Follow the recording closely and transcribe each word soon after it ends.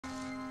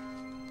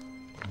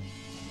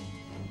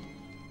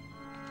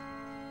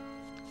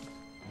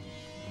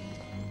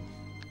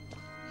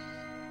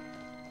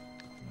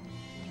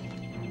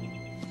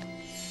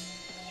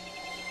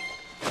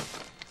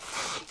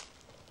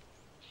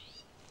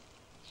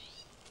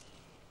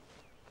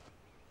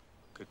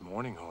Good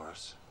morning,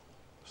 Horace.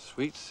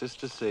 Sweet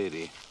Sister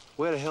Sadie.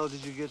 Where the hell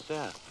did you get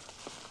that?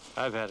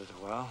 I've had it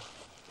a while.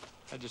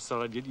 I just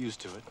thought I'd get used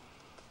to it.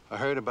 I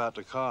heard about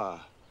the car.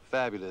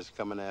 Fabulous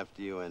coming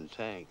after you in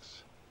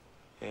tanks.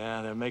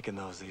 Yeah, they're making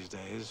those these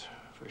days.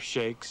 For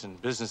sheikhs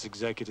and business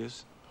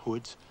executives,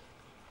 hoods.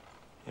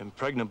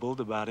 Impregnable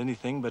to about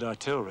anything but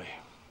artillery.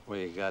 Well,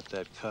 you got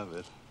that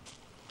covered.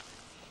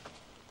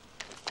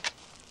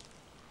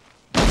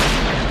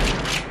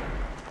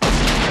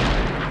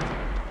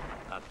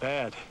 Not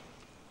bad.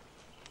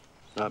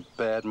 Not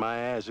bad, my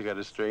ass. You got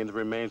to strain the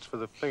remains for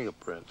the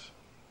fingerprints.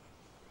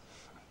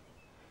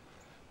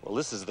 Well,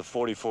 this is the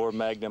 44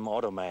 Magnum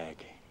Automag,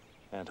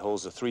 and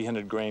holds a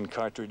 300-grain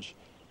cartridge,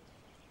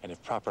 and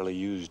if properly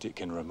used, it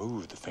can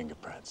remove the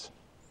fingerprints.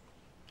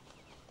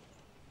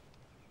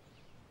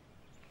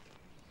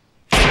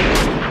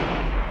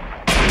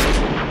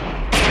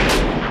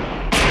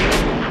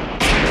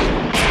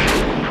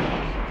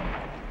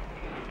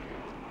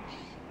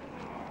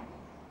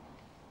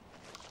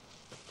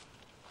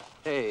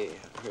 Hey,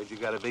 I heard you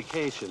got a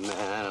vacation,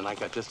 man, and I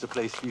got just a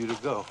place for you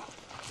to go.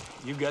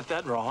 You got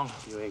that wrong.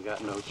 You ain't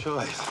got no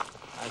choice.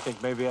 I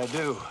think maybe I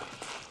do.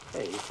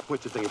 Hey,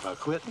 what you think about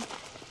quitting?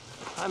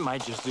 I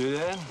might just do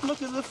that.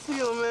 Look at the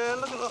field, man.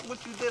 Look at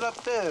what you did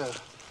up there.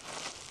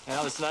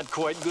 Well, it's not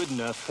quite good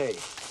enough. Hey,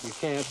 you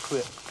can't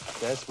quit.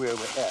 That's where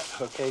we're at,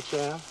 okay,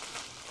 champ?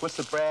 What's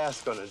the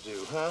brass gonna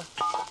do, huh?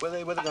 What are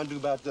they gonna do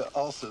about the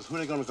ulcers? Who are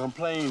they gonna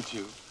complain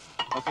to?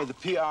 Okay, the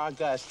PR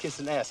guy's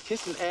kissing ass.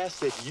 Kissing ass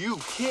that you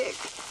kick.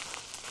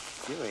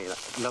 You ain't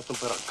nothing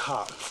but a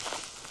cop.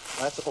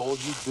 That's all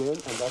you've been,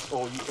 and that's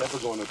all you ever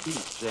gonna be,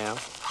 champ.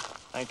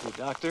 Thank you,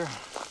 Doctor.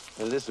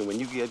 And listen, when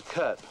you get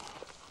cut,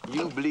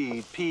 you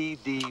bleed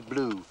PD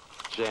blue,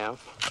 champ.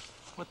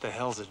 What the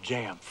hell's a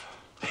jamf?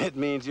 It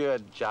means you're a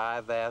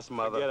jive-ass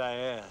mother. Forget I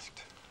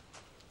asked.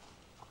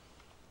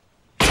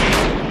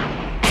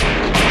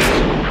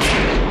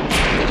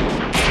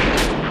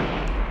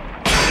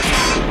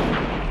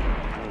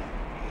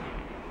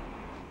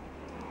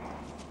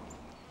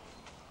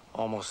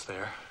 Almost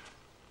there.